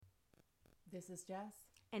This is Jess.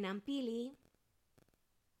 And I'm Pili.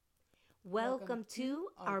 Welcome to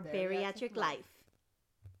our bariatric life.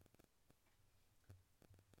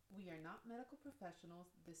 We are not medical professionals.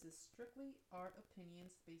 This is strictly our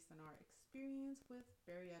opinions based on our experience with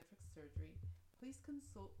bariatric surgery. Please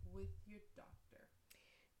consult with your doctor.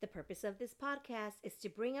 The purpose of this podcast is to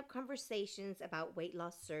bring up conversations about weight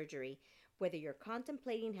loss surgery, whether you're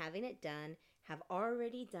contemplating having it done, have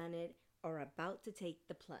already done it, or about to take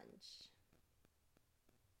the plunge.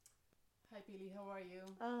 Hi, Pili. How are you?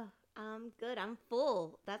 Oh, I'm good. I'm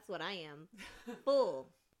full. That's what I am. Full.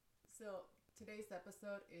 So, today's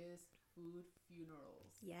episode is food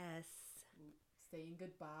funerals. Yes. Saying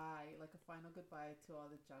goodbye, like a final goodbye to all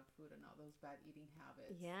the junk food and all those bad eating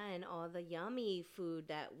habits. Yeah, and all the yummy food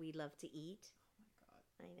that we love to eat. Oh my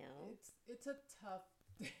God. I know. It's a tough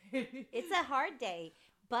day. It's a hard day,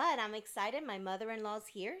 but I'm excited. My mother-in-law's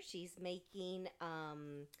here. She's making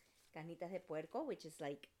carnitas de puerco, which is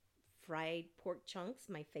like fried pork chunks,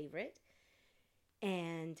 my favorite.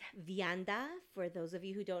 And vianda, for those of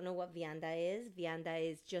you who don't know what vianda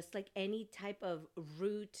is just like any type of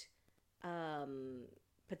root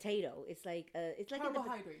potato. It's like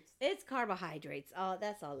Carbohydrates. It's carbohydrates. Oh,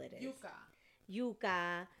 that's all it is.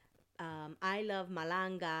 Yuca. I love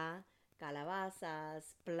malanga,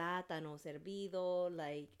 calabazas, plátano hervido,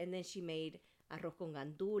 and then she made arroz con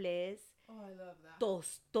gandules. Oh, I love that.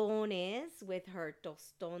 Tostones with her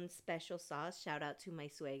toston special sauce. Shout out to my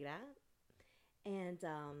suegra. And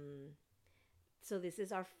so this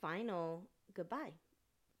is our final goodbye.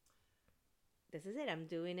 This is it. I'm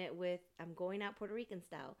going out Puerto Rican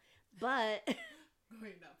style. But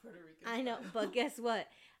Going out Puerto Rican I know, style. but guess what?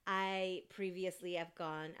 I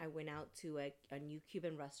went out to a new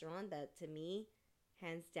Cuban restaurant that to me,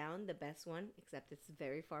 hands down, the best one, except it's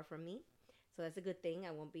very far from me. So that's a good thing.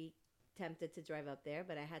 I won't be tempted to drive up there,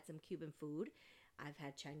 but I had some Cuban food. I've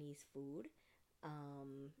had Chinese food.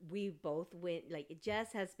 We both went,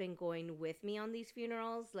 Jess has been going with me on these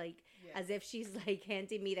funerals, Yes. as if she's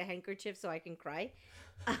handing me the handkerchief so I can cry.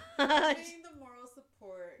 Being the moral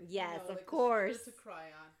support. Yes, of the course. shoulder to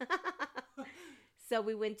cry on. So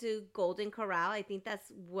we went to Golden Corral. I think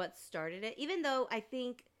that's what started it. Even though I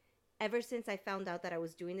think ever since I found out that I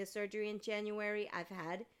was doing this surgery in January, I've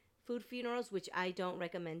had food funerals, which I don't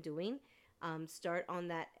recommend doing. Start on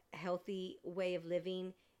that healthy way of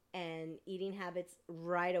living and eating habits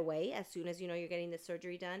right away as soon as you know you're getting the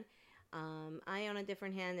surgery done. I, on a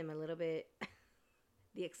different hand, am a little bit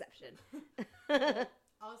the exception. Well,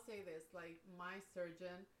 I'll say this: like my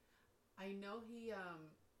surgeon, I know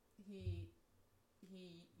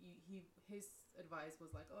his advice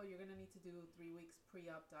was like, oh, you're gonna need to do 3 weeks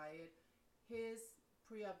pre-op diet. His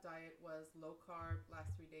pre-op diet was low carb,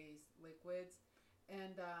 last 3 days liquids,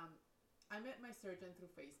 and I met my surgeon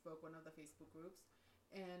through Facebook, one of the Facebook groups,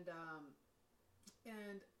 and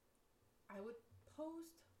I would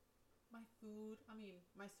post my food. I mean,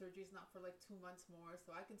 my surgery's not for like 2 months more,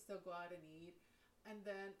 so I can still go out and eat. And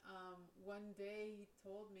then one day he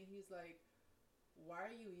told me, he's like, "Why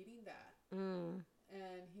are you eating that?"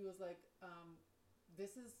 And he was like,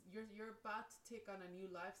 "This is you're about to take on a new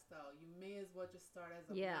lifestyle. You may as well just start as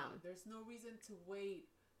of now. There's no reason to wait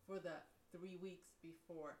for the 3 weeks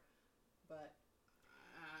before." But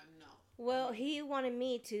no. Well, he wanted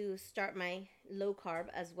me to start my low carb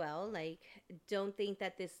as well. Don't think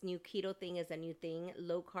that this new keto thing is a new thing.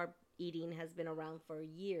 Low carb eating has been around for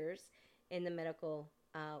years in the medical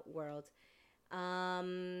world.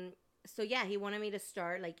 So yeah, he wanted me to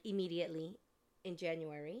start immediately in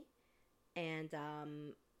January, and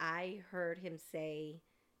I heard him say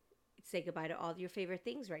goodbye to all your favorite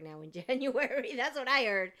things right now in January. That's what I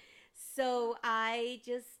heard. So I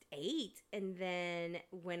just ate. And then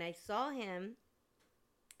when I saw him,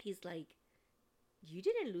 he's like, "You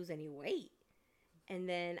didn't lose any weight." And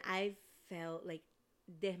then I felt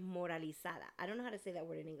desmoralizada. I don't know how to say that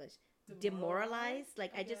word in English. Demoralized.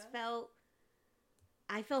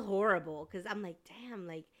 I felt horrible because I'm like, damn,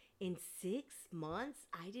 in 6 months,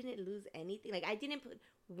 I didn't lose anything. I didn't put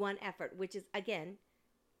one effort, which is, again,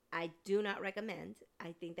 I do not recommend.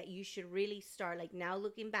 I think that you should really start, now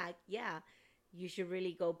looking back, yeah, you should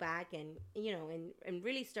really go back and, and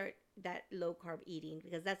really start that low carb eating,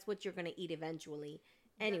 because that's what you're going to eat eventually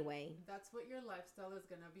anyway. That's what your lifestyle is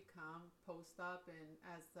going to become post-op, and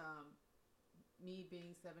as me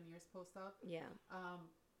being 7 years post-op. Yeah.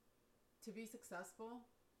 To be successful,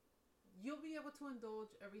 you'll be able to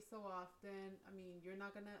indulge every so often. I mean, you're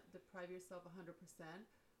not going to deprive yourself 100%,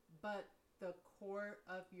 but the core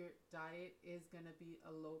of your diet is going to be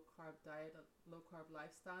a low carb diet, a low carb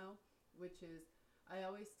lifestyle, which is, I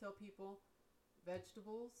always tell people,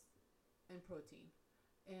 vegetables and protein.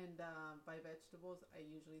 And by vegetables, I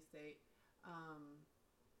usually say um,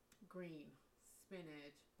 green,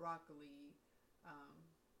 spinach, broccoli. Um,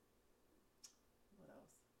 what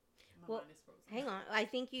else? My Well, mind is frozen. hang on. I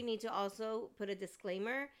think you need to also put a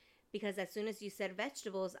disclaimer because as soon as you said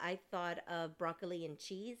vegetables, I thought of broccoli and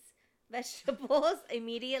cheese vegetables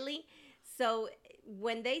immediately. So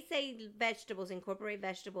when they say vegetables, incorporate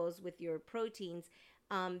vegetables with your proteins,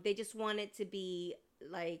 they just want it to be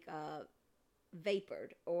like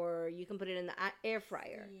vapored, or you can put it in the air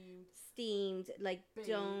fryer, Steamed, steamed. Like baked.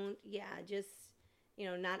 don't, yeah, just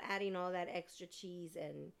not adding all that extra cheese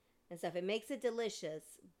and stuff. It makes it delicious,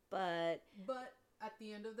 but But at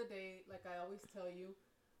the end of the day, like I always tell you,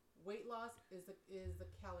 weight loss is a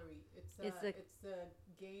calorie. it's a It's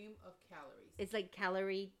a game of calories. it's like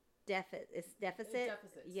calorie deficit. It's A deficit.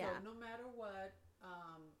 deficit. So Yeah, no matter what,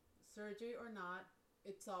 surgery or not,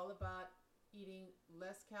 it's all about eating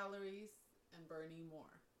less calories and burning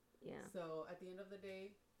more. yeah, So at the end of the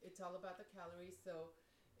day, it's all about the calories. So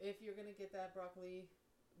if you're gonna get that broccoli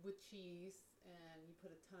with cheese and you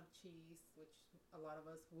put a ton of cheese, which a lot of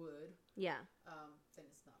us would, yeah, then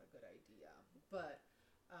it's not a good idea. But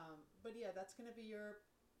yeah, that's gonna be your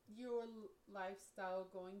lifestyle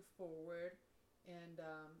going forward, and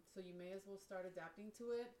so you may as well start adapting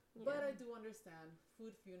to it. But yeah. I do understand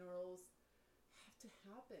food funerals have to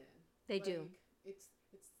happen. They do. Like it's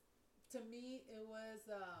to me it was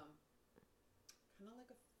kind of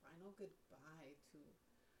like a final goodbye to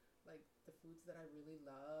like the foods that I really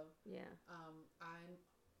love. Yeah.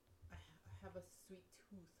 I have a sweet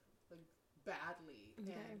tooth like badly,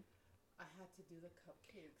 Okay. and I had to do the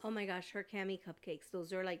cupcakes. Oh my gosh, her Cami cupcakes.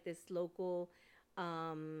 Those are like this local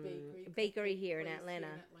bakery Bakery here in place here Atlanta.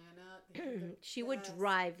 in Atlanta. They have the She would best.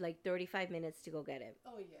 drive like 35 minutes to go get it.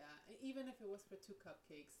 Oh yeah, even if it was for two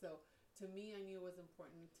cupcakes. So to me, I knew it was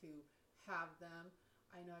important to have them.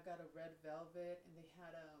 I know I got a red velvet, and they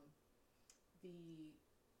had the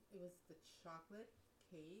it was the chocolate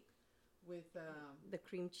cake with The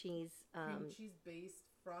cream cheese. cream cheese based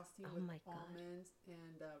frosting Oh with my God. almonds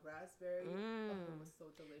and raspberry. Oh, it was so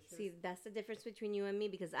delicious. See, that's the difference between you and me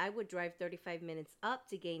because I would drive 35 minutes up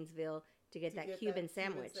to Gainesville to get that Cuban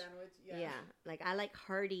sandwich. Yeah, like I like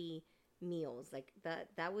hearty meals. Like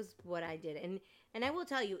that was what I did. And I will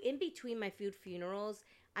tell you, in between my food funerals,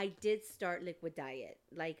 I did start liquid diet.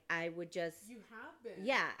 Like I would just You have been.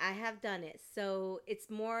 yeah, I have done it. So it's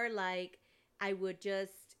more like I would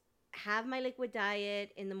just have my liquid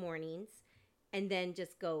diet in the mornings and then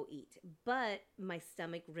just go eat. But my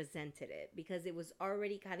stomach resented it because it was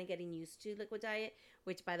already kind of getting used to liquid diet,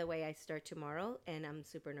 which by the way, I start tomorrow and I'm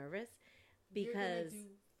super nervous You're gonna because do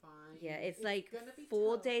fine. yeah, it's like gonna be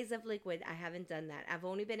full tough. days of liquid. I haven't done that. I've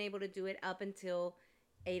only been able to do it up until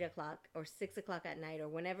 8 o'clock or 6 o'clock at night or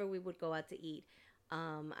whenever we would go out to eat.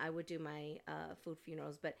 I would do my food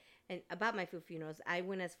funerals, but and about my food funerals, I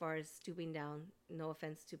went as far as stooping down. No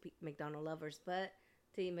offense to McDonald lovers, but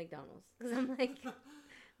to eat McDonald's because I'm like,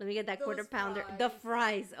 let me get that Those quarter pounder. The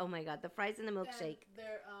fries. fries, oh my god, the fries and the And milkshake.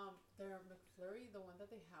 their McFlurry, the one that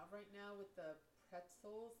they have right now with the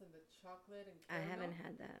pretzels and the chocolate and I caramel. haven't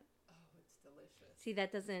had that. Oh, it's delicious. See,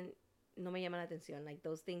 that doesn't no me llama la atención. Like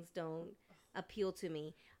those things don't appeal to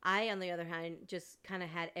me. I, on the other hand, just kind of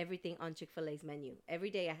had everything on Chick-fil-A's menu. Every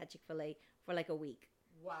day I had Chick-fil-A for like a week.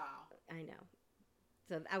 Wow. I know.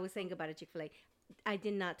 So I was saying goodbye to Chick-fil-A. I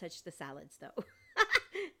did not touch the salads though.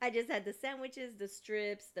 I just had the sandwiches, the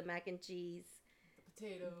strips, the mac and cheese, The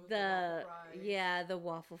potatoes, the waffle fries, yeah, the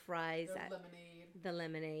waffle fries, the lemonade. the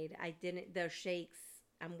lemonade. I didn't. Their shakes.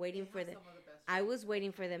 I'm waiting They for have the. some of the best I shakes. was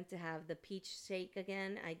waiting for them to have the peach shake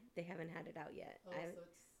again. They haven't had it out yet. Oh, I, so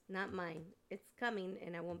it's not mine. It's coming,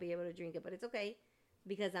 and I won't be able to drink it, but it's okay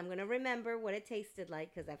because I'm gonna remember what it tasted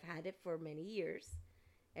like because I've had it for many years.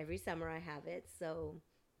 Every summer I have it, so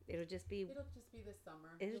it'll just be. it'll just be this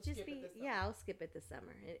summer. It'll You'll just skip be. it this summer. Yeah, I'll skip it this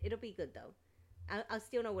summer. It'll be good though. I'll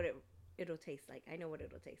still know what it'll taste like. I know what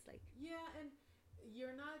it'll taste like. Yeah, and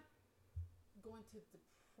you're not going to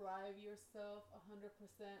deprive yourself 100%,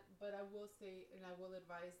 but I will say, and I will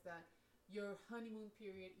advise that your honeymoon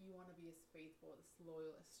period, you want to be as faithful, as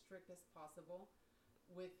loyal, as strict as possible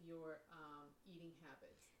with your eating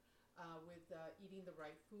habits, with eating the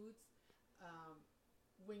right foods. Um,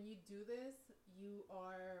 when you do this, you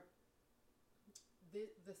are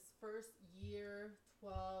this first year,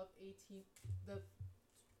 12, 18,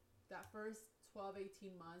 that first 12,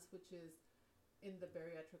 18 months, which is in the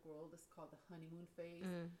bariatric world, is called the honeymoon phase.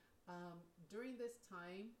 During this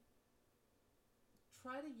time,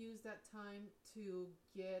 try to use that time to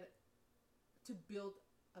build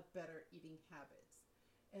a better eating habits.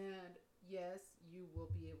 And yes, you will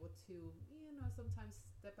be able to, sometimes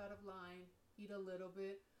step out of line, eat a little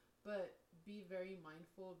bit, but be very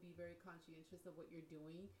mindful, be very conscientious of what you're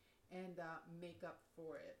doing, and make up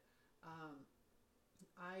for it. Um,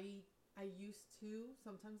 I I used to.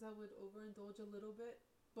 Sometimes I would overindulge a little bit,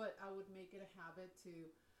 but I would make it a habit to.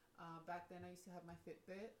 Back then, I used to have my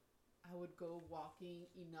Fitbit. I would go walking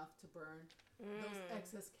enough to burn those Mm.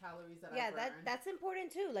 excess calories that I Yeah, burn. that's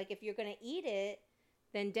important too. Like if you're gonna eat it,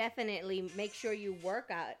 then definitely make sure you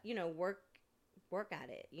work out. Work at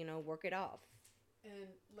it. Work it off. And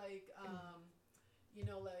like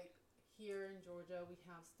here in Georgia, we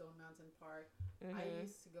have Stone Mountain Park. I Mm-hmm.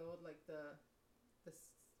 used to go like the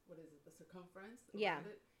what is it? The circumference Yeah. around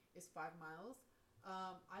it is 5 miles.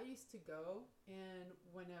 I used to go, and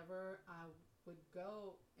whenever I would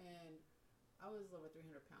go, and I was over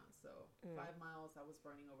 300 pounds, so Mm. 5 miles, I was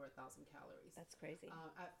burning over 1,000 calories. That's crazy.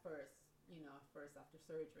 At first, after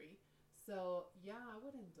surgery. So yeah, I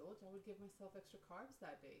would indulge. I would give myself extra carbs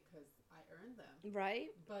that day because I earned them, Right.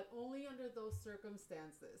 but only under those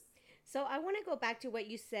circumstances. So I want to go back to what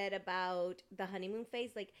you said about the honeymoon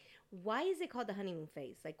phase. Like, why is it called the honeymoon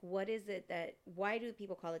phase? Like, what is it that? Why do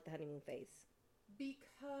people call it the honeymoon phase?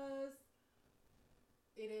 Because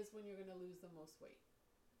it is when you're going to lose the most weight.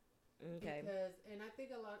 Okay. And I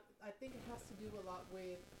think it has to do a lot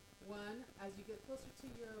with one, as you get closer to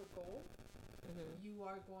your goal, Mm-hmm. you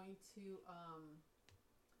are going to,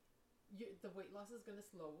 the weight loss is going to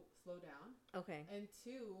slow down. Okay. And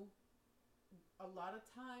two, a lot of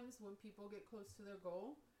times when people get close to their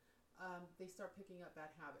goal, they start picking up bad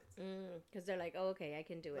habits. Because they're like, oh, okay, I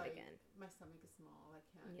can do it Like, again. my stomach is small. I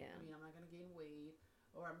can't. Yeah. I mean, I'm not going to gain weight,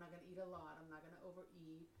 or I'm not going to eat a lot. I'm not going to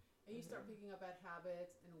overeat. And you start Mhm. picking up bad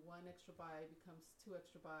habits, and one extra bite becomes two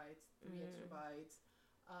extra bites, three extra bites.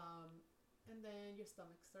 And then your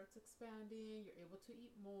stomach starts expanding. You're able to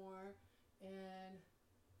eat more, and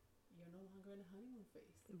you're no longer in a honeymoon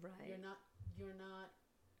phase. Right. You're not. You're not.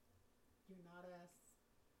 You're not as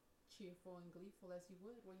cheerful and gleeful as you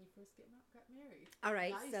would when you first got married. All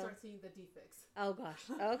right. Now you So, start seeing the defects. oh gosh.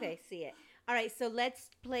 Okay, see it. All right. So let's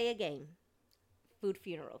play a game, food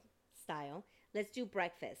funeral style. Let's do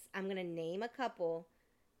breakfast. I'm gonna name a couple.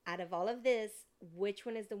 Out of all of this, which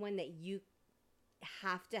one is the one that you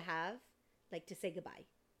have to have, like to say goodbye?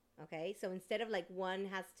 Okay. So instead of like one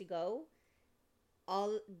has to go,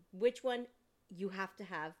 all which one you have to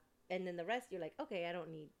have, and then the rest you're like, okay, I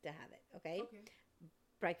don't need to have it. Okay. Okay.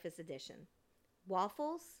 Breakfast edition: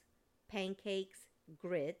 waffles, pancakes,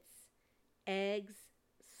 grits, eggs,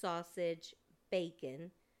 sausage,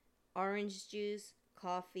 bacon, orange juice,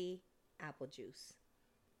 coffee, apple juice.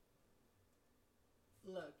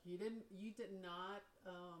 Look, you did not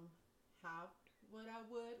have what I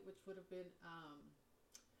would, which would have been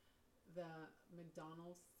the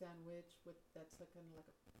McDonald's sandwich with that's like kind of like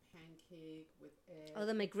a pancake with Oh, egg.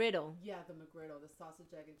 the McGriddle. Yeah, the McGriddle, the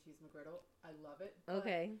sausage, egg, and cheese McGriddle. I love it. But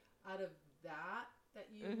Okay. out of that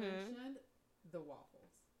you Mhm. mentioned, the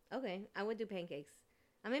waffles. Okay, I would do pancakes.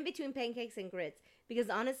 I'm in between pancakes and grits because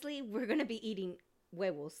honestly, we're gonna be eating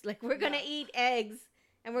huevos. Like we're gonna Yeah. eat eggs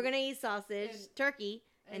and we're gonna eat sausage, And- turkey,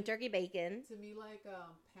 and And turkey bacon. to me, like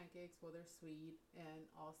pancakes, well, they're sweet, and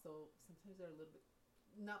also sometimes they're a little bit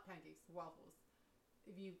not pancakes, waffles.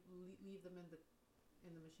 If you leave them in the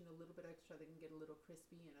machine a little bit extra, they can get a little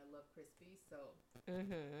crispy, and I love crispy, so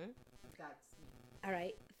Mm-hmm. that's me. All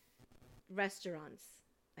right, restaurants.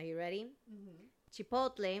 Are you ready? Mm-hmm.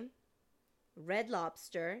 Chipotle, Red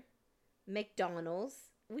Lobster, McDonald's.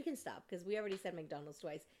 We can stop because we already said McDonald's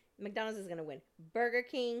twice. McDonald's is gonna win. Burger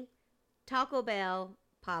King, Taco Bell,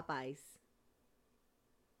 Popeyes.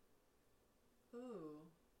 Ooh,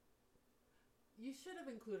 you should have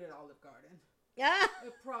included Olive Garden. Yeah,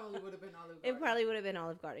 It probably would have been Olive Garden. it probably would have been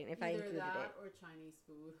Olive Garden if I Either included that or Chinese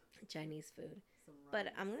food. it. Chinese food. Some But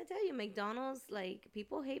rice. I'm gonna tell you, McDonald's. Like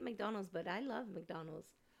people hate McDonald's, but I love McDonald's.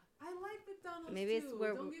 I like McDonald's Maybe too. it's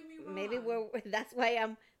where Don't get me wrong. maybe we're that's why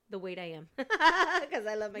I'm the weight I am because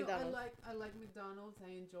I love No, McDonald's. I like McDonald's. I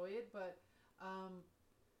enjoy it, but I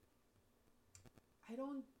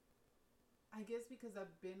don't. I guess because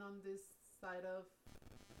I've been on this side of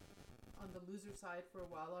on the loser side for a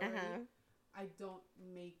while already. Uh-huh. I don't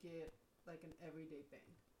make it like an everyday thing.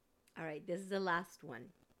 All right, this is the last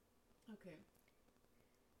one. Okay.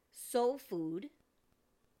 Soul food,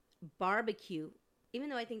 barbecue. Even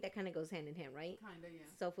though I think that kind of goes hand in hand, right? Kinda, yeah.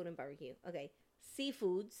 Soul food and barbecue. Okay.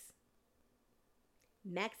 Seafoods,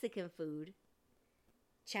 Mexican food,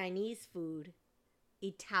 Chinese food,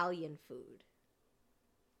 Italian food.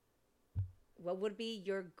 What would be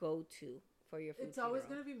your go-to for your food It's always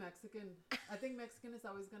funeral. gonna be Mexican. I think Mexican is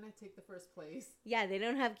always gonna take the first place. Yeah, they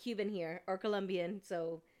don't have Cuban here or Colombian,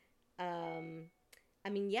 so um, I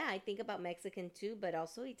mean, yeah, I think about Mexican too, but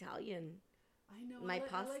also Italian. I know. My I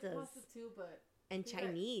like pastas pasta too, but I and think I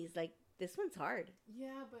Chinese, like this one's hard.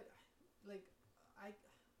 yeah, but like I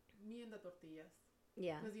me and the tortillas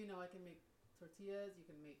Yeah, because I can make tortillas, you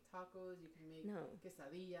can make tacos, you can make no,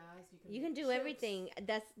 quesadillas, you can you make can do chips. everything.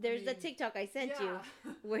 I There's the mean, TikTok I sent you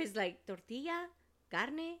yeah, where it's like tortilla,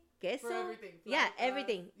 carne, for queso. everything, Yeah, flautas,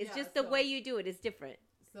 everything. It's yeah. just the way you do it is different.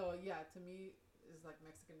 So yeah, to me, is like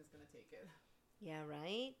Mexican is gonna take it. Yeah,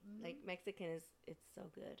 right? Like Hmm. Mexican is it's so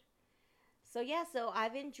good. So yeah, so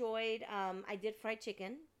I've enjoyed I did fried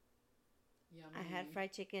chicken. I had Yummy.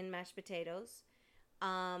 fried chicken, mashed potatoes.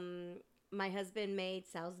 Um my husband made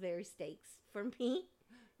Salisbury steaks for me.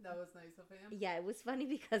 That was nice of him. Yeah, it was funny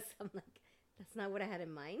because I'm like that's not what I had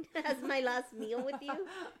in mind as my last meal with you.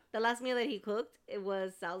 The last meal that he cooked, it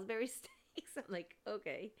was Salisbury steaks. I'm like,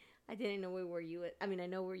 okay. I didn't know we were US. I mean, I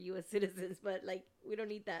know we're US citizens, but like we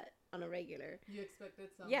don't eat that on a regular. You expected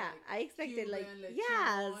some Yeah, like I expected like Cuban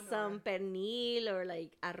yeah, lechon some or pernil or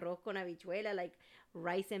like arroz con habichuela, like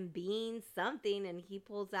rice and beans, something, and he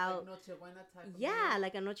pulls like out Nochebuena type of yeah, meal.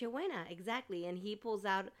 like a nochebuena, exactly, and he pulls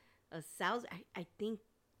out a Sals. I think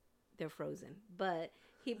they're frozen, but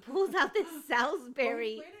he pulls out this Oh, he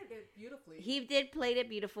Salisbury. plated it beautifully. He did plate it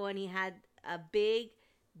beautiful, and he had a big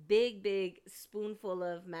spoonful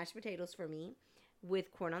of mashed potatoes for me, with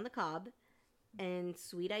corn on the cob and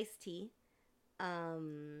sweet iced tea.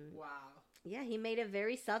 Um, Wow. yeah, he made it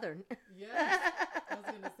very southern. Yes, I was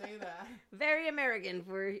gonna say that. Very American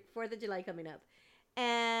for 4th of July coming up.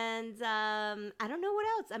 And I don't know what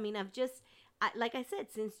else. I mean, like I said,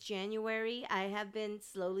 since January, I have been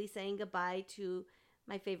slowly saying goodbye to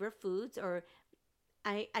my favorite foods. Or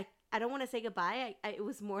I don't want to say goodbye. It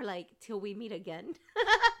was more like till we meet again.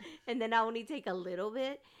 And then I only take a little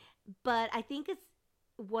bit. But I think it's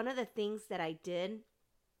one of the things that I did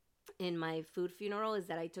in my food funeral is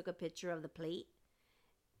that I took a picture of the plate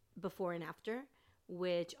before and after,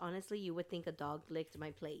 which honestly you would think a dog licked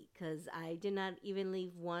my plate because I did not even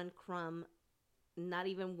leave one crumb, not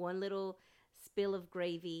even one little spill of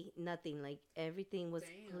gravy, nothing. Like everything was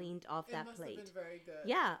Damn. cleaned off It that must have plate. been very good.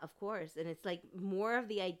 Yeah, of course. And it's like more of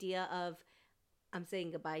the idea of I'm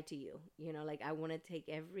saying goodbye to you. Like I want to take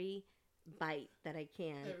every bite that I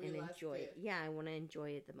can Every and last enjoy it. bit. Yeah, I want to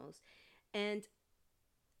enjoy it the most. And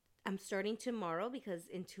I'm starting tomorrow because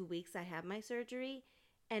in 2 weeks I have my surgery,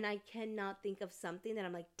 and I cannot think of something that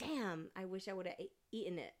I'm like, damn, I wish I would have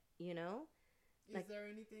eaten it. Is Like there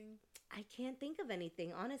anything? I can't think of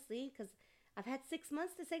anything honestly because I've had 6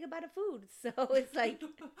 months to say goodbye to food, so it's like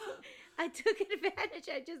I took advantage.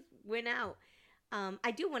 I just went out.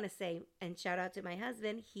 I do want to say and shout out to my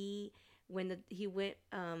husband. He went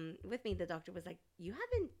with me, the doctor was like, "You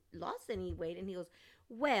haven't lost any weight," and he goes,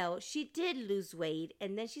 "Well, she did lose weight,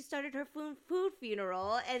 and then she started her food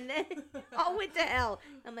funeral, and then all went to hell."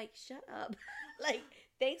 I'm like, "Shut up!" Like,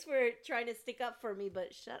 thanks for trying to stick up for me,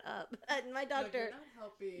 but shut up. And Like, you're not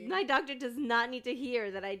helping. my doctor does not need to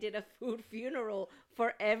hear that I did a food funeral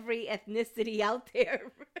for every ethnicity out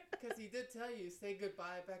there. Because he did tell you say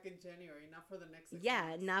goodbye back in January, not for the next 6 Yeah,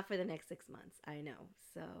 months. not for the next 6 months. I know.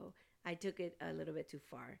 So I took it a little bit too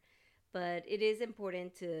far. But it is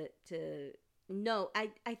important to know.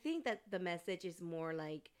 I think that the message is more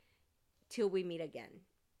like till we meet again.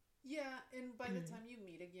 Yeah, and by the time you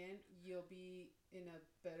meet again, you'll be in a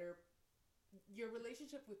better. Your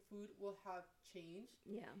relationship with food will have changed,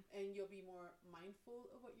 Yeah. and you'll be more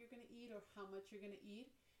mindful of what you're gonna eat or how much you're gonna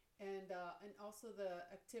eat, and also the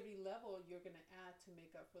activity level you're gonna add to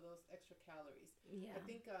make up for those extra calories. Yeah. I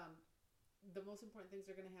think the most important things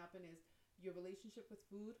that are gonna happen is your relationship with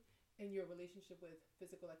food and your relationship with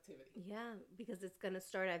physical activity. Yeah, because it's going to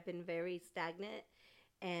start. I've been very stagnant.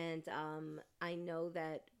 And I know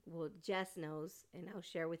that, well, Jess knows, and I'll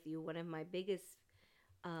share with you one of my biggest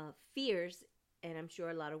fears, and I'm sure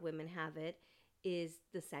a lot of women have it, is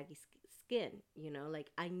the saggy skin. Like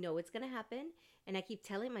I know it's going to happen. And I keep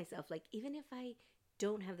telling myself, like, even if I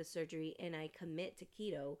don't have the surgery and I commit to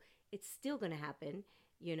keto, it's still going to happen.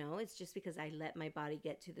 It's just because I let my body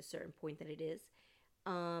get to the certain point that it is.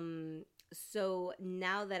 So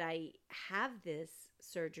now that I have this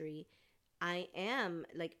surgery, I am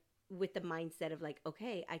like with the mindset of like,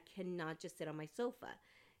 okay, I cannot just sit on my sofa,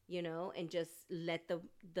 and just let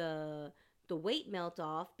the weight melt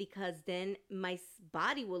off, because then my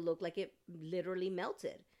body will look like it literally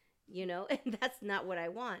melted, and that's not what I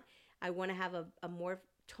want. I want to have a more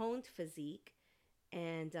toned physique.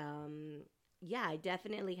 And yeah, I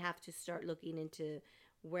definitely have to start looking into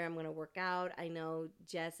where I'm going to work out. I know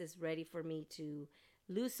Jess is ready for me to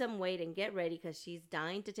lose some weight and get ready because she's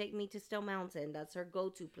dying to take me to Stone Mountain. That's her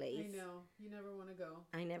go-to place. I know. You never want to go.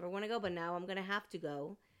 I never want to go, but now I'm going to have to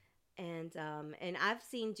go. And I've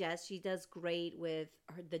seen Jess. She does great with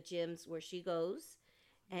the gyms where she goes.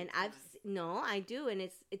 And no, I do, and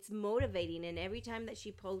it's motivating. And every time that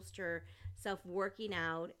she posts herself working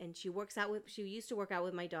out, and she used to work out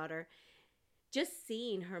with my daughter, just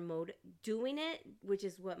seeing her doing it, which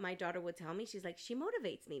is what my daughter would tell me. She's like, she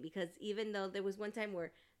motivates me, because even though there was one time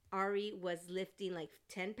where Ari was lifting like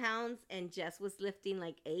 10 pounds and Jess was lifting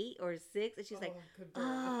like 8 or 6, and she's like,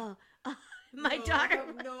 oh, my daughter. I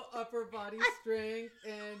have no upper body strength,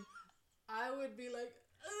 and I would be like,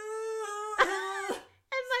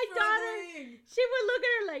 my daughter, she would look at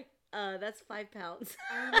her like, that's 5 pounds.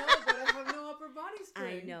 I know, but I have no upper body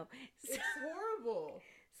strength. I know. It's horrible.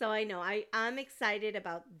 So I know. I'm excited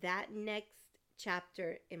about that next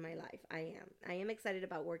chapter in my life. I am excited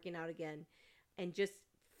about working out again and just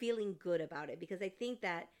feeling good about it, because I think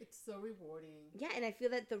that it's so rewarding. Yeah, and I feel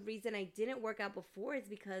that the reason I didn't work out before is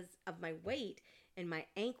because of my weight, and my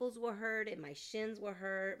ankles were hurt and my shins were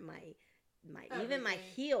hurt, my even my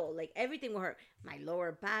heel, like everything will hurt. My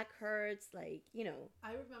lower back hurts, like, you know.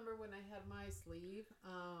 I remember when I had my sleeve,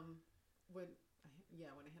 when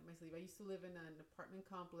I had my sleeve, I used to live in an apartment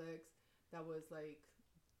complex that was like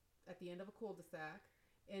at the end of a cul-de-sac,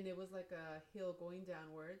 and it was like a hill going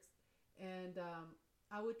downwards, and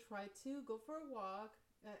I would try to go for a walk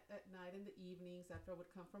at night in the evenings after I would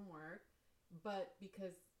come from work, but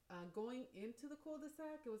because going into the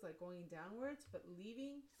cul-de-sac, it was like going downwards, but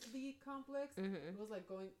leaving the complex, it was like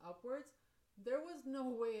going upwards. There was no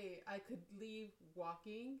way I could leave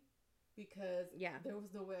walking, because there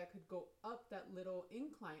was no way I could go up that little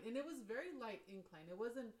incline. And it was very light incline.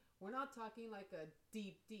 We're not talking like a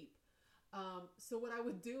deep. So what I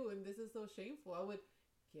would do, and this is so shameful, I would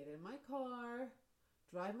get in my car,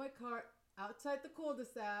 drive my car outside the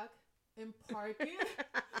cul-de-sac, and park it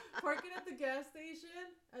at the gas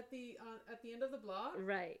station at the end of the block.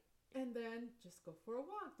 Right. And then just go for a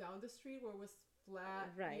walk down the street where it was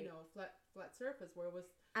flat, right. Flat surface where it was.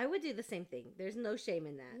 I would do the same thing. There's no shame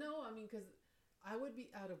in that. No, I mean, because I would be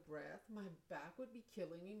out of breath. My back would be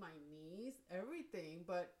killing me, my knees, everything.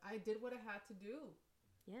 But I did what I had to do.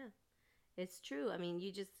 Yeah, it's true. I mean,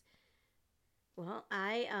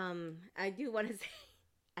 I do want to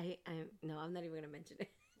say, no, I'm not even going to mention it.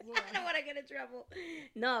 I don't want to get in trouble.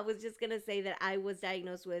 No, I was just going to say that I was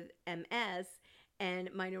diagnosed with MS,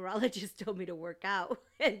 and my neurologist told me to work out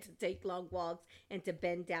and to take long walks and to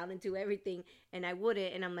bend down and do everything. And I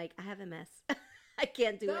wouldn't. And I'm like, I have MS. I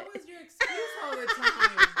can't do it. That was your excuse all the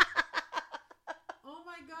time. Oh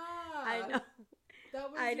my God. I know.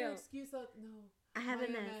 That was your excuse. No. I have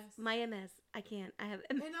MS. My MS. I can't. I have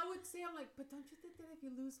MS. And I would say, I'm like, but don't you think that if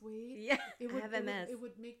you lose weight, I have MS. It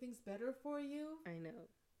would make things better for you? I know.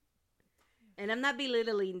 And I'm not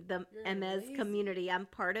belittling the MS community. I'm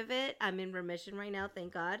part of it. I'm in remission right now,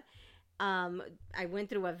 thank God. I went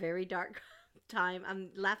through a very dark time. I'm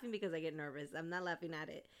laughing because I get nervous. I'm not laughing at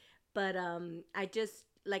it. But I just,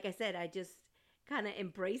 like I said, I just kind of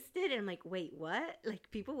embraced it. And I'm like, wait, what?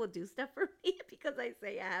 Like, people will do stuff for me because I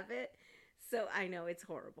say I have it. So I know it's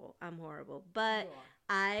horrible. I'm horrible. But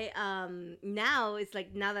now it's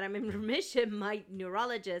like, now that I'm in remission, my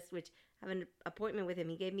neurologist, which I have an appointment with him,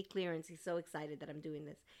 he gave me clearance. He's so excited that I'm doing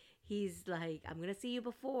this. He's like, I'm going to see you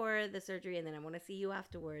before the surgery, and then I want to see you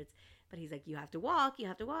afterwards. But he's like, you have to walk,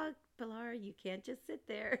 Pilar. You can't just sit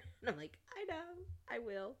there. And I'm like, I know, I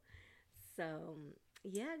will. So,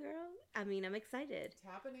 yeah, girl. I mean, I'm excited. It's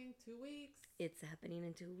happening 2 weeks. It's happening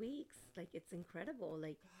in 2 weeks. Like, it's incredible.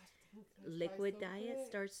 Like, Liquid Diet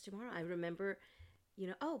starts tomorrow. I remember,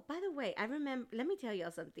 oh, by the way, let me tell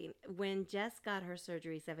y'all something. When Jess got her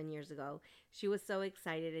surgery 7 years ago, she was so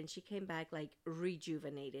excited, and she came back like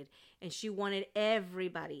rejuvenated, and she wanted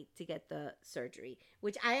everybody to get the surgery,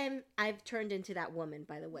 which I've turned into that woman,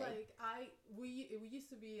 by the way. Like we used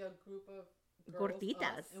to be a group of girls,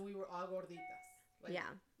 gorditas, and we were all gorditas.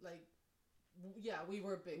 We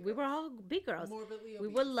were big girls. We were all big girls. Morbidly obese. We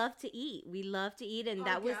would love to eat. We love to eat. And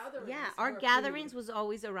our gatherings was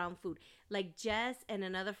always around food. Like, Jess and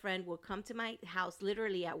another friend would come to my house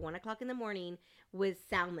literally at 1 o'clock in the morning with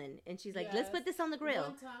salmon. And she's like, let's put this on the grill.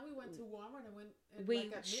 One time we went to Walmart and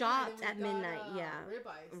we shopped at midnight.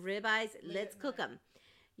 Ribeyes. Let's cook them.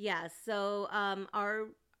 Yeah. So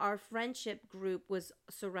our friendship group was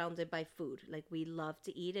surrounded by food. Like, we love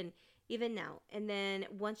to eat, and even now. And then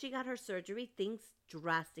once she got her surgery, things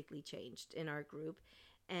drastically changed in our group.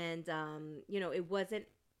 And,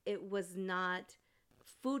 it was not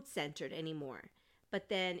food centered anymore. But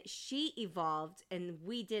then she evolved and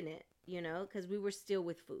we didn't, you know, because we were still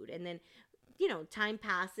with food. And then, you know, time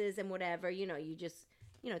passes and whatever, you know, you just,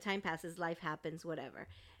 you know, time passes, life happens, whatever.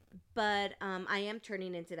 But I am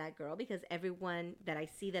turning into that girl because everyone that I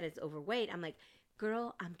see that is overweight, I'm like,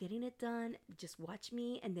 girl, I'm getting it done. Just watch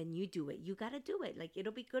me and then you do it. You got to do it. Like,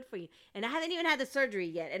 it'll be good for you. And I haven't even had the surgery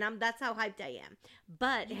yet. And that's how hyped I am.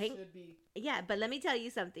 But You should be. yeah, but let me tell you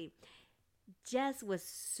something. Jess was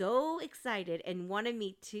so excited and wanted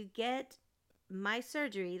me to get my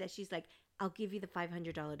surgery that she's like, I'll give you the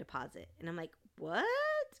 $500 deposit. And I'm like, what?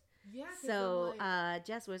 Yeah. So, Like,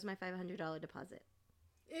 Jess, where's my $500 deposit?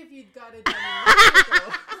 if you got it done in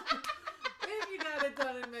Mexico. If you got it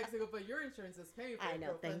done in Mexico, but your insurance is paying for it. I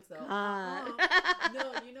know, thank so, God.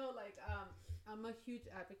 No, you know, like I'm a huge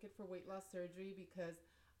advocate for weight loss surgery because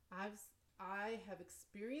I have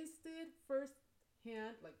experienced it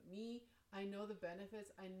firsthand. Like me, I know the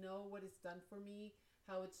benefits. I know what it's done for me,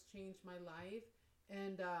 how it's changed my life,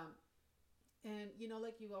 and you know,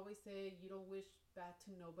 like you always say, you don't wish bad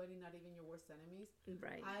to nobody, not even your worst enemies.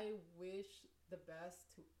 Right. I wish the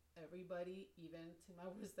best to everybody, even to my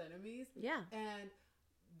worst enemies. Yeah. And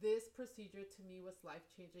this procedure to me was life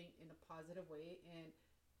changing in a positive way. And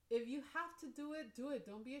if you have to do it, do it.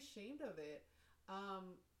 Don't be ashamed of it.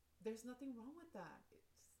 There's nothing wrong with that.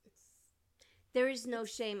 There is no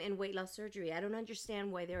shame in weight loss surgery. I don't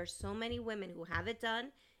understand why there are so many women who have it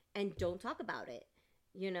done and don't talk about it.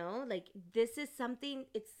 You know, like this is something,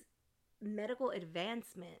 it's medical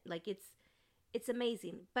advancement. Like it's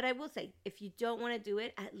amazing. But I will say, if you don't want to do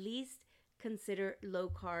it, at least consider low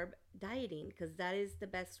carb dieting because that is the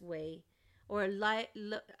best way. Or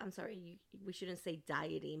I'm sorry, we shouldn't say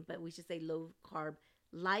dieting, but we should say low carb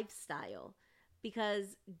lifestyle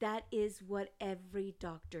because that is what every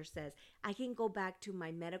doctor says. I can go back to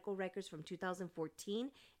my medical records from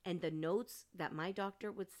 2014 and the notes that my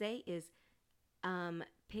doctor would say is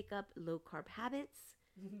pick up low carb habits,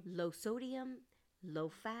 low sodium, low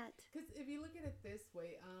fat. Because if you look at it this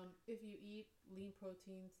way, if you eat lean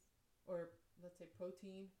proteins or let's say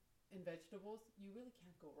protein and vegetables, you really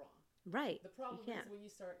can't go wrong. Right. The problem is when you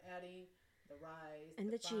start adding the rice and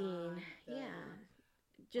the gene,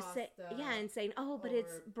 just say and saying, oh, but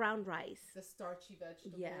it's brown rice, the starchy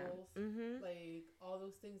vegetables, like all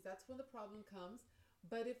those things. That's when the problem comes.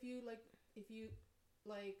 But if you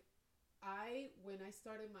when I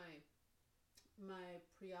started my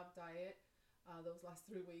pre-op diet, those last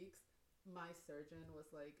 3 weeks, my surgeon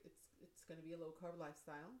was like, it's going to be a low carb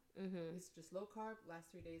lifestyle. It's just low carb.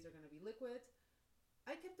 Last 3 days are going to be liquids.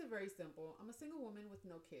 I kept it very simple. I'm a single woman with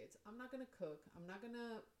no kids. I'm not going to cook. I'm not going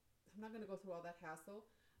to go through all that hassle.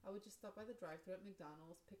 I would just stop by the drive-thru at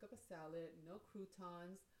McDonald's, pick up a salad, no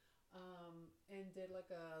croutons, and did like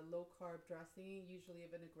a low carb dressing, usually a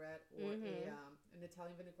vinaigrette or an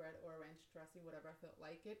Italian vinaigrette or a ranch dressing, whatever I felt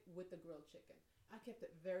like it, with the grilled chicken. I kept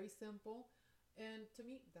it very simple, and to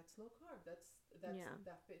me, that's low carb. That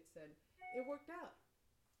fits, and it worked out.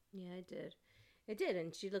 Yeah, it did,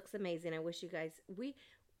 and she looks amazing. I wish you guys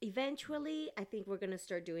eventually. I think we're gonna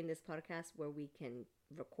start doing this podcast where we can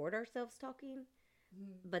record ourselves talking.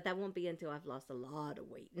 But that won't be until I've lost a lot of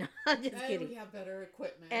weight. No, I'm just kidding. We have better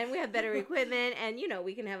equipment. And you know,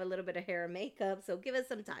 we can have a little bit of hair and makeup. So give us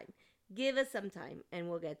some time. And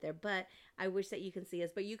we'll get there. But I wish that you can see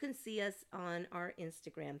us. But you can see us on our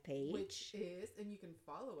Instagram page. Which is, and you can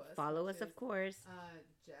follow us. Follow us, of course.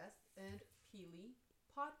 Jess and Peely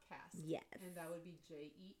Podcast. Yes. And that would be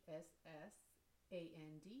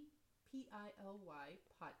JESSANDPILY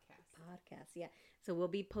Podcast. Yeah. So we'll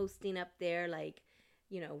be posting up there like,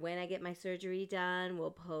 you know, when I get my surgery done,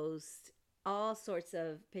 we'll post all sorts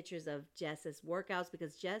of pictures of Jess's workouts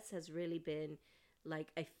because Jess has really been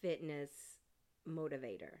like a fitness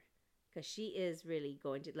motivator because she is really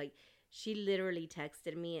going to, like, she literally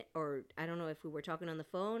texted me, or I don't know if we were talking on the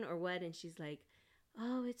phone or what, and she's like,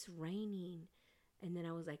 oh, it's raining. And then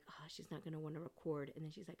I was like, oh, she's not going to want to record. And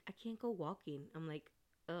then she's like, I can't go walking. I'm like,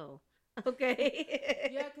 oh, okay.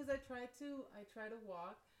 Yeah, because I try to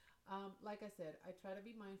walk. Like I said, I try to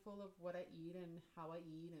be mindful of what I eat and how I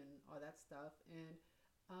eat and all that stuff. And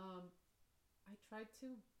I try to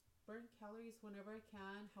burn calories whenever I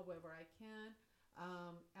can, however I can.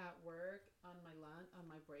 At work, on my lunch, on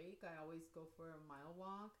my break, I always go for a mile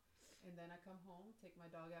walk. And then I come home, take my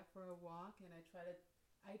dog out for a walk, and I try to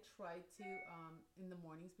in the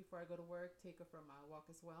mornings before I go to work, take her for a mile walk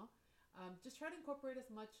as well. Just try to incorporate as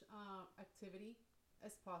much activity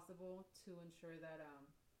as possible to ensure that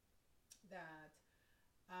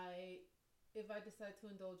if I decide to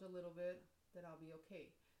indulge a little bit, that I'll be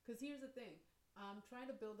okay. Because here's the thing, I'm trying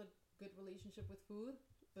to build a good relationship with food,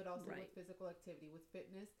 but also Right. with physical activity, with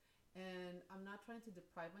fitness. And I'm not trying to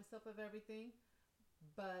deprive myself of everything,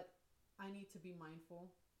 but I need to be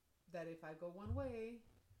mindful that if I go one way,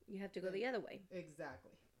 You have to go then the other way.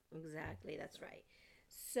 exactly. Exactly, So, that's right.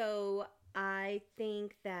 So I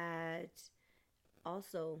think that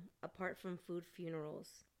also, apart from food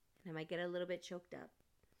funerals, and I might get a little bit choked up,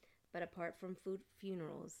 but apart from food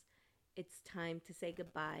funerals, it's time to say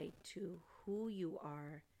goodbye to who you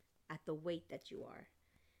are at the weight that you are,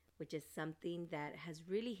 which is something that has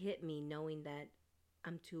really hit me knowing that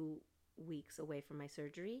I'm 2 weeks away from my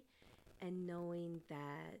surgery and knowing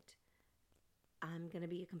that I'm going to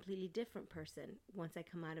be a completely different person once I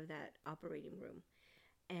come out of that operating room.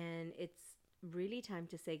 And it's really time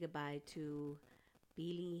to say goodbye to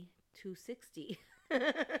Beely 260.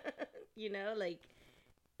 You know, like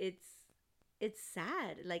it's it's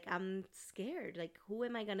sad. Like I'm scared. Like who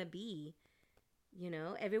am I going to be? You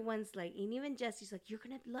know, everyone's like, and even Jesse's like, you're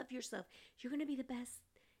going to love yourself. You're going to be the best,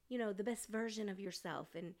 the best version of yourself.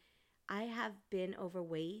 And I have been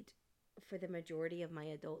overweight for the majority of my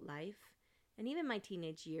adult life. And even my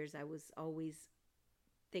teenage years, I was always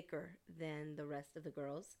thicker than the rest of the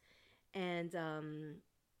girls. And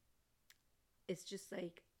it's just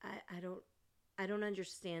like, I don't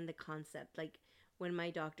understand the concept. Like when my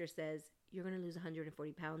doctor says, you're going to lose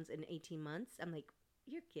 140 pounds in 18 months, I'm like,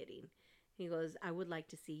 you're kidding. He goes, I would like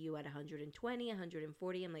to see you at 120,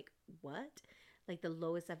 140. I'm like, what? Like the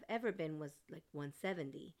lowest I've ever been was like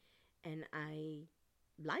 170. And I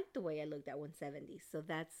liked the way I looked at 170. So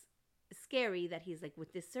that's scary that he's like,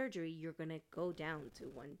 with this surgery, you're going to go down to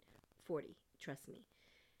 140. Trust me.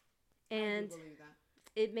 I do And believe that.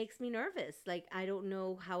 it makes me nervous. Like, I don't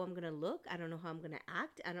know how I'm going to look. I don't know how I'm going to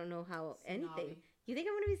act. I don't know how anything. Snobby. You think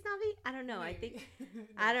I'm going to be snobby? I don't know. I think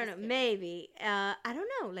Maybe. No, I don't just know. kidding. Maybe. I don't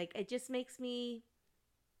know. Like it just makes me.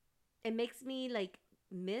 It makes me like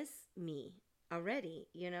miss me already.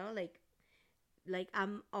 Like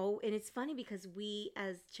I'm. Oh, and it's funny because we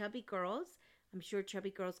as chubby girls, I'm sure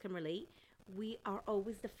chubby girls can relate. We are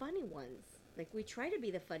always the funny ones. Like we try to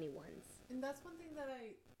be the funny ones. And that's one thing that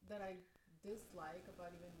I dislike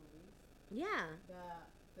about even movies. Yeah,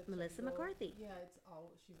 The chubby Melissa girl, McCarthy, yeah,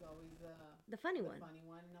 she's always the funny the one. funny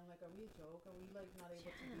one, and I'm like, are we a joke? Are we like not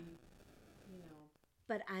able to Yeah, be, you know,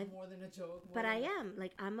 but I. more than a joke? More But I than am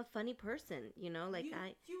like I'm a funny person. Like you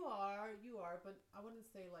I. you are, but I wouldn't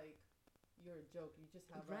say like you're a joke. You just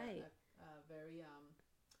have Right. a very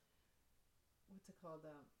what's it called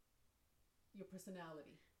your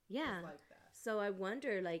personality is Yeah. like that. So I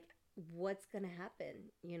wonder, like, what's gonna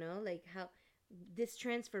happen? Like how this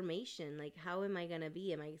transformation, like, how am I gonna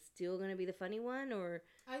be? Am I still gonna be the funny one, or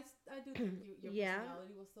I do think your yeah?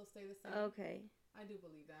 personality will still stay the same. Okay. I do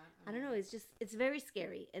believe that. I don't know. It's very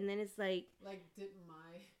scary, and then it's like did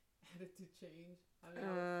my attitude change? I mean,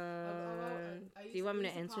 do you want me they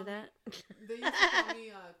to used to answer call me, that? they used to call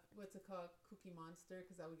me what's it called, Cookie Monster,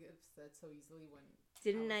 because I would get upset so easily when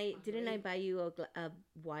Didn't was I? Didn't I hungry. buy you a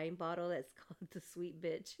wine bottle that's called the Sweet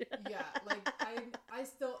Bitch? Yeah, like I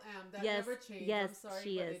still am. That Yes. never changed. Yes. I'm sorry,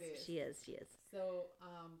 She but is. it is. She is. She is. So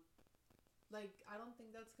like I don't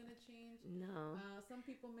think that's gonna change. No. Some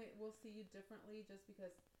people will see you differently just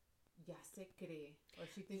because ya se cree, or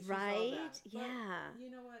she thinks she's all Right? that. But Yeah. you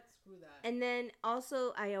know what? Screw that. And then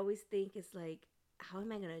also, I always think it's like, how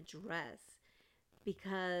am I gonna dress?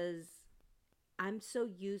 Because I'm so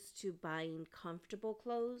used to buying comfortable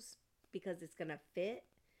clothes because it's gonna fit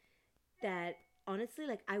that honestly,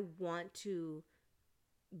 like, I want to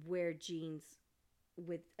wear jeans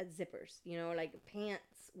with zippers, like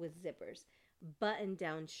pants with zippers, button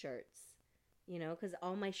down shirts, because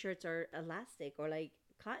all my shirts are elastic or like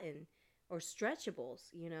cotton or stretchables,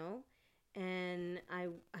 and I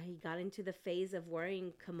got into the phase of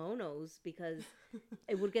wearing kimonos because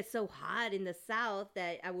it would get so hot in the south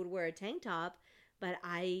that I would wear a tank top, but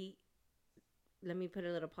I let me put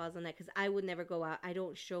a little pause on that because I would never go out. I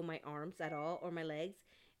don't show my arms at all or my legs.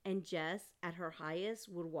 And Jess, at her highest,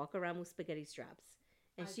 would walk around with spaghetti straps,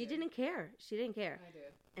 and I she did. didn't care. She didn't care, I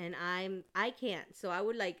did. and I can't. So I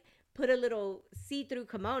would like put a little see-through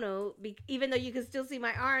kimono, even though you can still see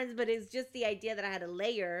my arms. But it's just the idea that I had a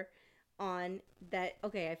layer on that.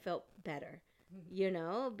 Okay, I felt better,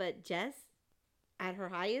 But Jess, at her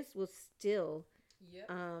highest, will still Yep.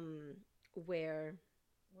 wear.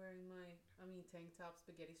 Wearing tank tops,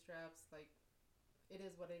 spaghetti straps, like it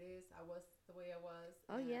is what it is. I was the way I was.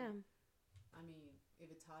 Oh And, yeah. I mean, if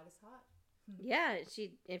it's hot, it's hot. Yeah,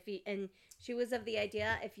 she was of the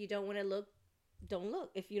idea, if you don't want to look, don't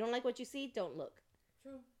look. If you don't like what you see, don't look.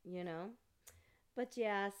 True. But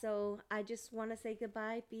yeah, so I just want to say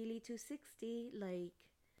goodbye, Beely 260. Like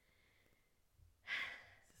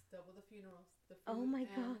double the funerals. The food Oh my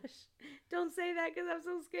and, gosh. Don't say that because I'm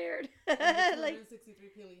so scared. and the Like 263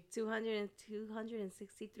 pili.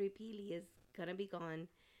 263 pili is gonna be gone.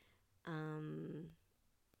 Um,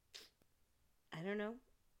 I don't know.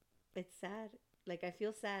 It's sad. Like I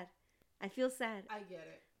feel sad. I feel sad, I get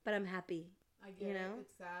it. but I'm happy. I get You it. know?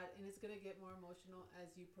 It's sad, and it's gonna get more emotional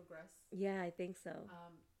as you progress. Yeah, I think so.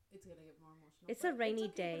 It's gonna get more emotional. It's but a rainy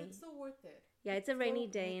okay, day. But it's so worth it. Yeah, it's a So rainy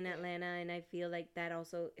day in worth it. Atlanta, and I feel like that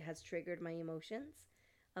also has triggered my emotions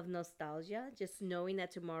of nostalgia. Just knowing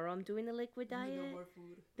that tomorrow I'm doing the liquid diet. No more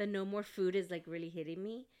food. The no more food is like really hitting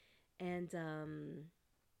me, and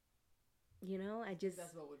you know, I just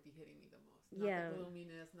That's what would be hitting me the most. Not the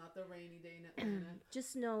gloominess, not the rainy day in Atlanta.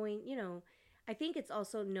 just knowing, you know, I think it's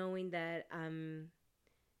also knowing that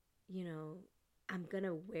you know, I'm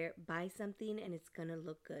gonna buy something and it's gonna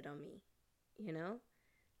look good on me, you know,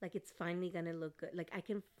 like it's finally gonna look good. Like I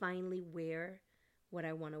can finally wear what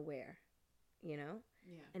I want to wear, you know.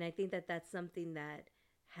 Yeah. And I think that that's something that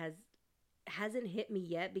hasn't hit me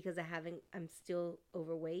yet because I'm still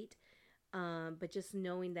overweight. But just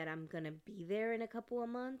knowing that I'm gonna be there in a couple of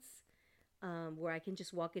months, where I can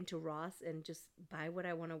just walk into Ross and just buy what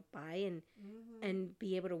I want to buy and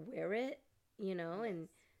be able to wear it, you know, Yes. and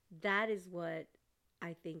that is what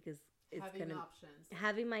I think is Having gonna options.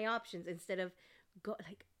 having my options instead of go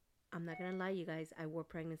like I'm not gonna lie, you guys, I wore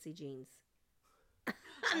pregnancy jeans.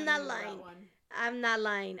 I'm not lying. I'm not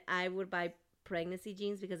lying. I would buy pregnancy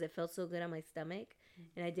jeans because it felt so good on my stomach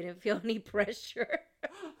and I didn't feel any pressure.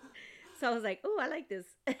 So I was like, oh, I like this.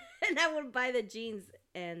 And I would buy the jeans.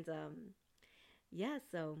 And yeah,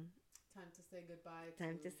 so. Time to say goodbye.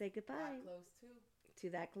 Time to say goodbye. That close too. To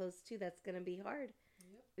that close too. That's going to be hard.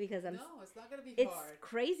 Yep. Because No, it's not going to be it's hard. It's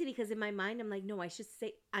crazy because in my mind, I'm like, no, I should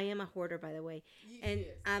say, I am a hoarder, by the way. And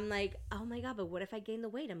I'm like, oh my God, but what if I gain the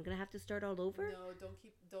weight? I'm going to have to start all over? No,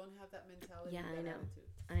 don't have that mentality. Yeah, I know. Attitude.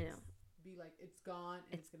 I know. Be like, it's gone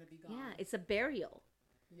and it's going to be gone. Yeah, it's a burial.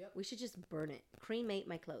 Yep. We should just burn it. Cremate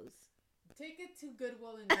my clothes. Take it to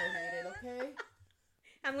Goodwill and donate it, okay?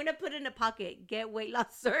 I'm going to put in a pocket, get weight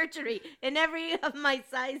loss surgery. In every of my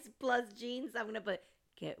size plus jeans, I'm going to put,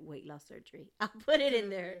 get weight loss surgery. I'll put it in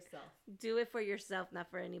there. Do it for yourself, not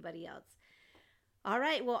for anybody else. All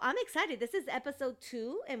right. Well, I'm excited. This is episode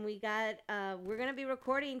 2, and we're going to be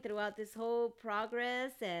recording throughout this whole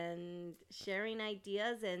progress and sharing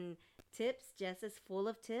ideas and tips. Jess is full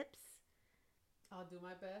of tips. I'll do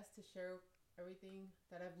my best to share everything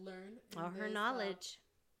that I've learned. All her knowledge.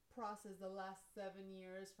 Process the last 7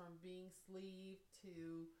 years from being sleeve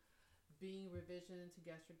to being revision to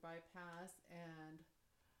gastric bypass, and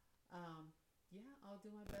yeah, I'll do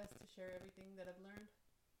my best to share everything that I've learned.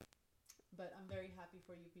 But I'm very happy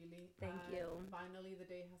for you, Billy. Thank you. Finally, the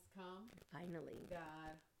day has come. Finally.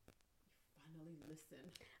 That finally listen.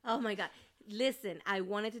 Oh my God. Listen, I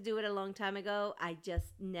wanted to do it a long time ago. I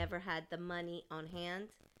just never had the money on hand.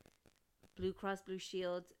 Blue Cross Blue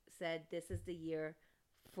Shield said this is the year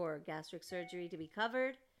for gastric surgery to be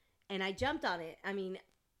covered. And I jumped on it. I mean,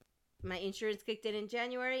 my insurance kicked in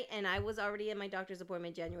January and I was already at my doctor's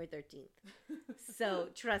appointment January 13th. So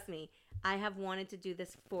trust me, I have wanted to do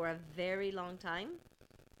this for a very long time.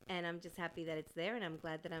 And I'm just happy that it's there. And I'm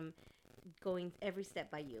glad that I'm going every step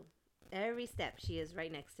by you. Every step she is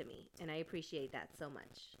right next to me. And I appreciate that so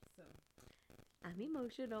much. So I'm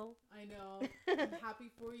emotional. I know. I'm happy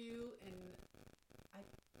for you. And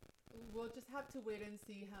we'll just have to wait and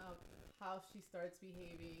see how she starts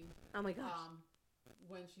behaving. Oh my gosh.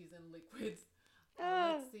 When she's in liquids.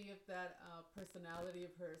 Let's see if that personality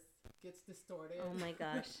of hers gets distorted. Oh my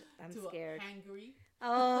gosh. I'm scared. Hangry.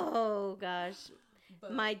 Oh gosh.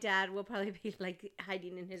 But my dad will probably be like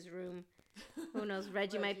hiding in his room. Who knows?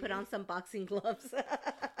 Reggie might put on some boxing gloves.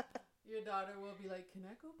 Your daughter will be like, "Can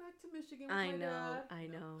I go back to Michigan with I my dad?" I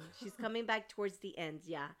know. She's coming back towards the end,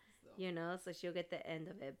 yeah. So. You know, so she'll get the end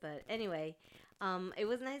of it. But anyway, it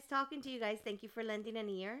was nice talking to you guys. Thank you for lending an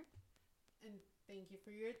ear. And thank you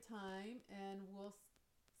for your time. And we'll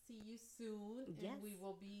see you soon. Yes. And we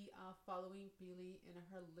will be following Billy in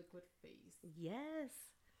her liquid phase. Yes.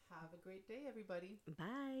 Have a great day, everybody. Bye.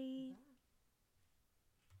 Bye.